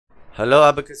Hello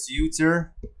ABAQUS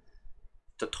user.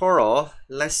 Tutorial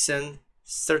lesson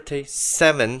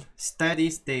 37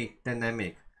 steady-state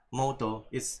dynamic model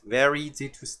is very easy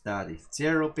to study.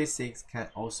 Zero basics can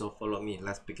also follow me.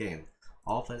 Let's begin.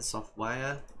 Open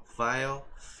software, file,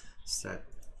 set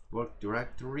work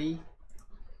directory.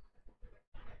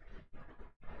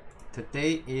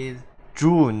 Today is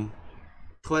June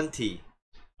 20.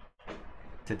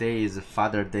 Today is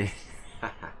Father Day.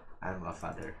 I'm a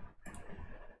father.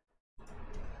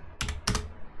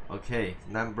 Okay,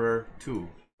 number 2.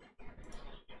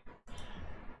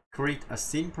 Create a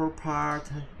simple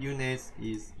part. Unit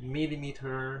is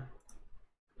millimeter.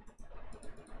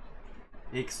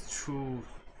 Extrude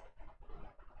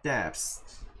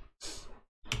depth.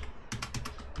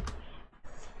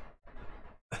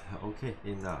 Okay,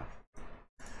 enough.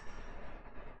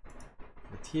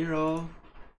 Material.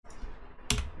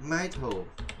 Metal.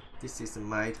 This is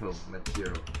metal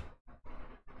material.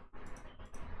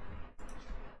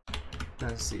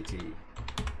 Density.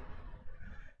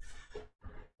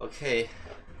 Okay.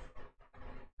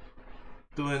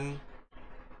 Dun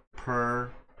per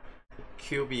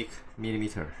cubic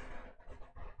millimeter.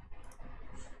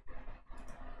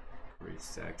 Create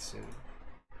section.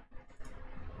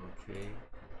 Okay.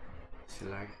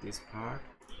 Select this part.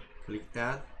 Click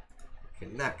that.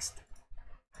 Okay, next.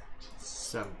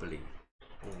 Assembly.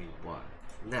 Only one.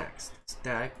 Next.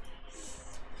 Stack.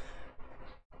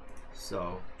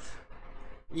 So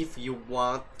if you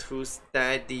want to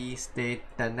steady state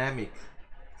dynamic,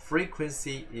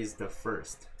 frequency is the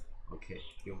first. Okay,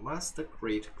 you must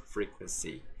create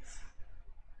frequency.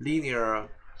 Linear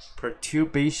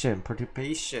perturbation,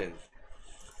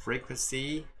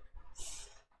 frequency.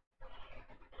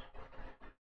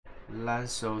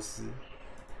 Lanczos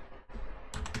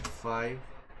 5.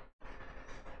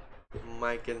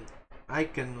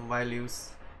 Eigenvalues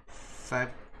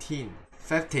 50.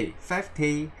 50.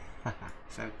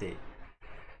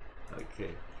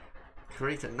 Okay.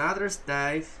 Create another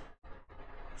step.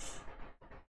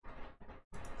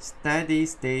 Steady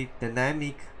state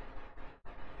dynamic.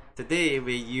 Today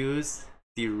we use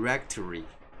directory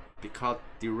because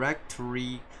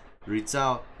directory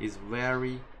result is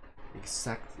very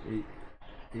exactly.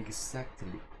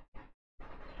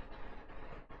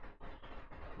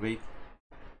 Wait.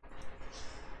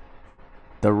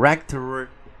 Directory.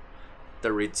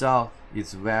 The result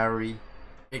is very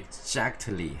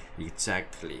exactly.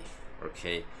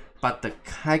 Okay, but the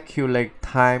calculate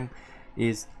time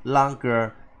is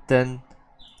longer than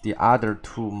the other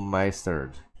two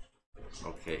methods.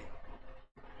 Okay,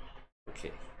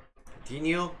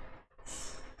 continue.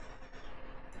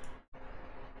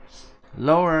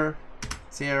 Lower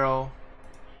 0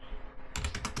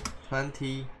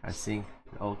 20, I think.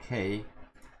 Okay,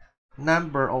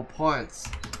 number of points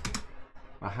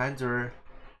 100.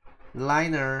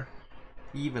 Liner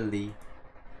evenly.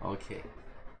 Okay.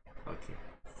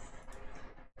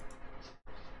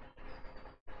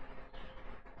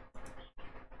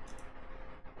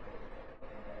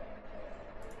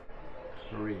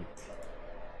 Great.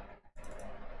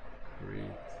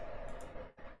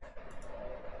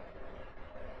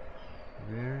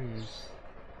 Where is?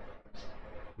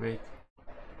 Wait.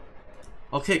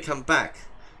 Okay, come back.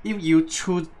 If you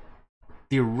choose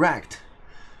direct,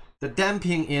 the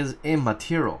damping is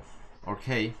immaterial.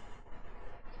 Okay.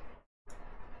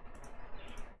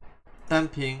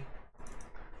 Damping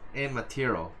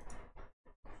immaterial.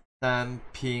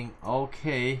 Damping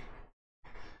okay.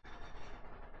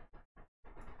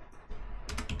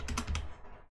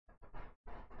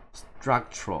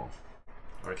 Structural.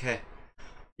 Okay.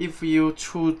 If you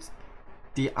choose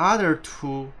the other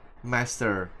two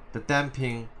methods, the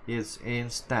damping is in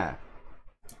step.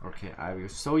 Okay, I will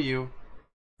show you.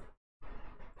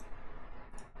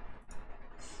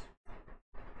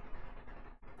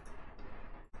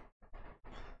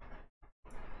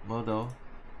 Model.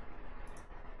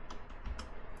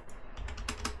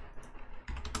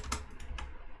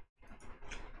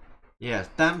 Yes,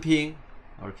 damping.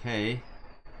 Okay.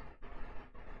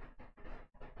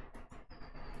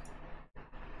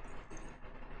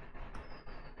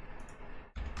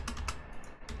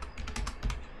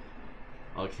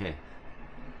 Okay.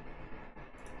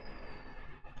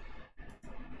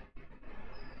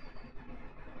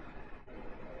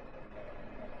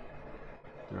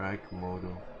 Drag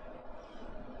model.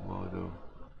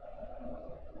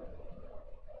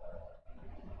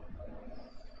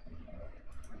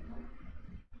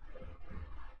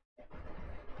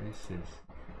 This is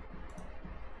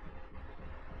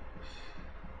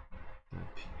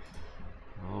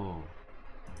oh.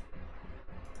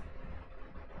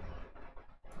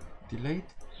 Delete.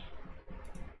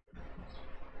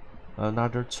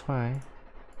 Another try.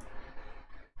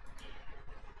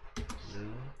 No.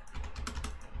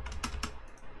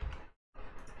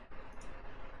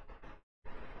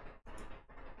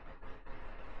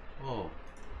 Oh.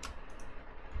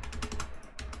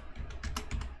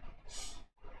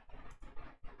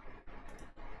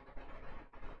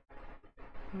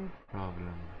 No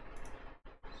problem.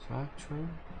 Structure.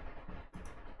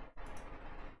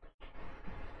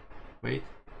 Wait.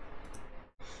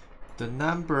 The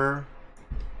number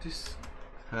this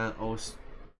can also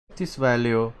this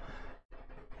value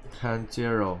can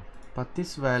 0, but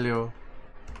this value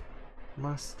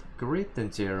must greater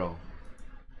than 0.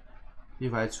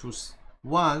 If I choose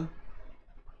 1,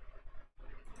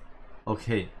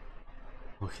 okay.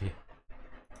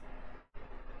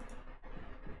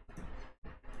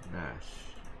 Nash.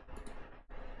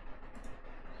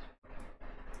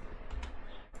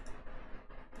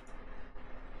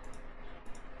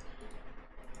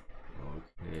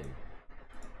 Okay.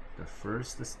 The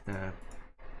first step.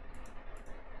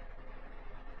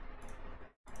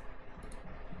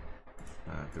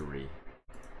 Agree.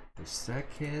 The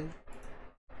second.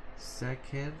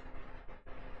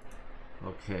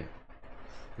 Okay.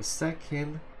 The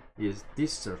second is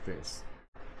this surface.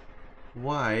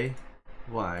 Why?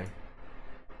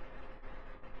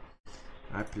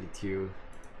 Amplitude,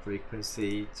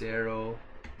 frequency 0,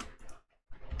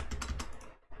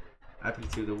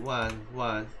 amplitude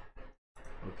 1.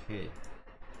 Okay.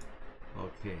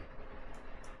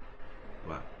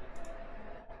 1.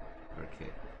 Okay.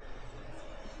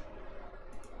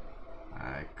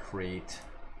 I create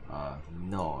a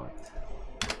node.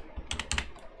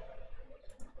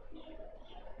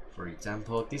 For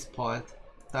example, this point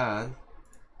done.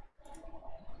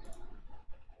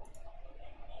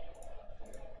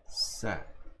 Set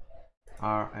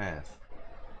RF.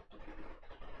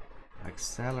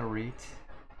 Accelerate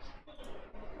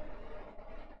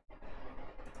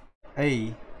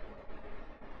A2.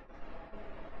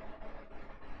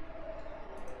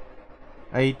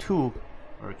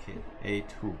 Okay,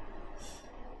 A2.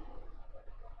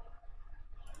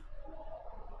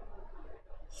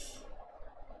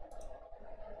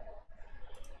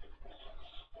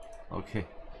 Okay.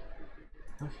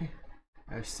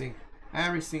 I think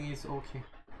everything is okay.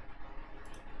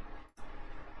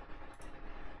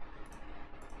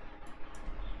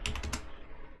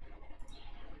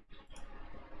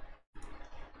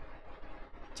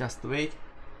 Just wait.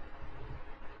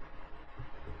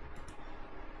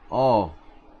 Oh,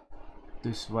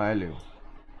 this value.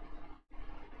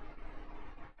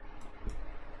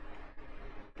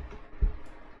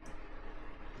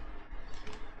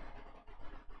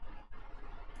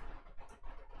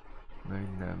 My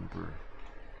number.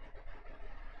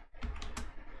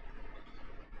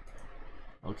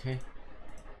 Okay,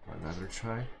 another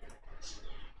try.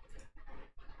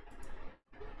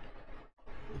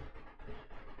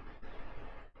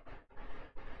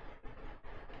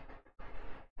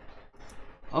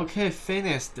 Okay,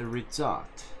 finish the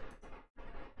result.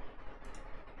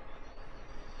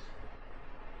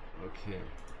 Okay,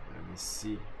 let me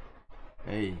see.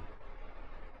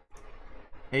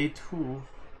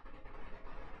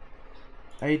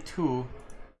 A2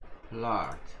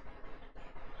 plot.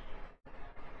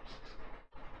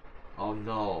 Oh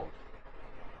no.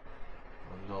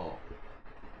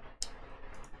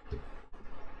 The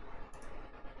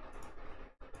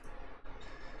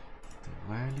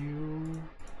value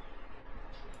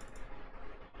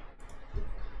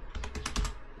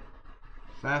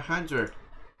 500.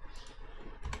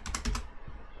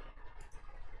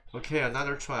 Okay,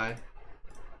 another try.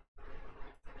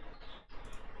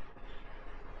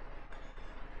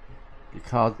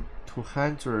 Because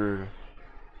 200,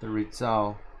 the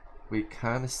result, we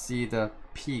can't see the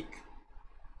peak,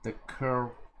 the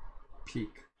curve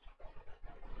peak.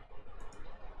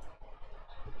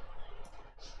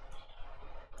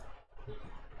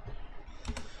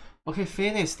 Okay,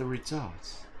 finish the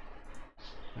results.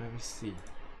 Let me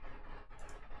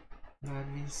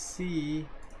see.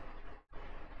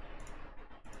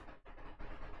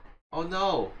 Oh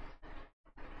no!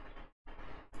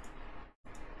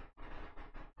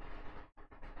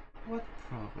 What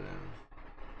problem?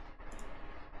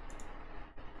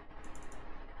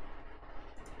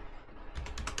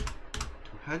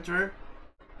 $200.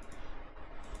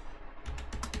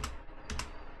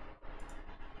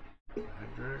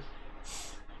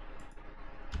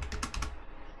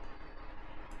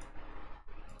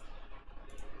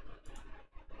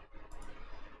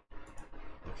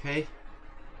 Okay,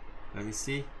 let me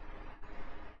see.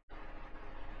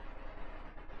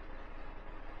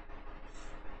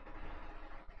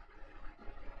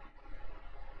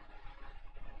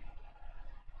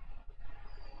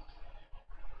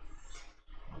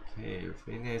 to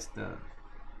finish the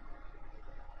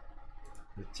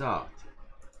job.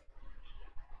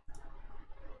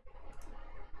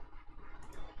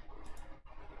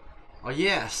 Oh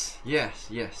yes, yes,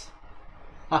 yes.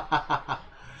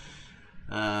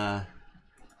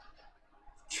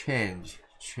 Change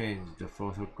the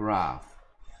photograph.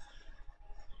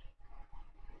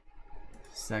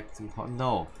 Second part,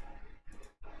 no.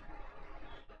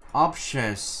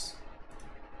 Options.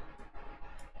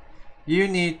 You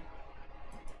need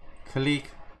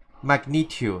click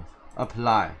magnitude,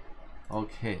 apply.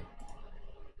 Okay.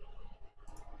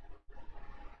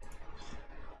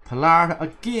 Plot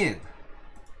again.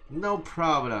 No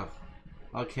problem.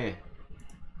 Okay.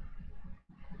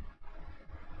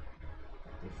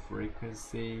 The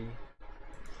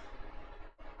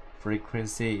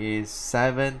frequency is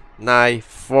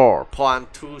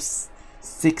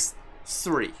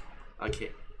 794.263.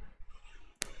 Okay.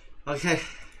 Okay.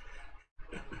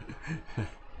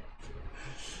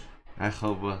 I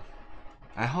hope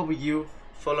you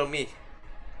follow me.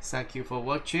 Thank you for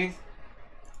watching.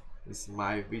 This is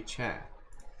my WeChat.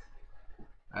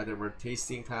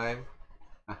 Advertising time.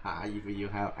 If you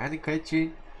have any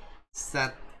question,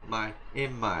 send my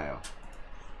email.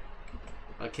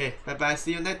 Okay, bye bye.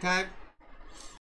 See you next time.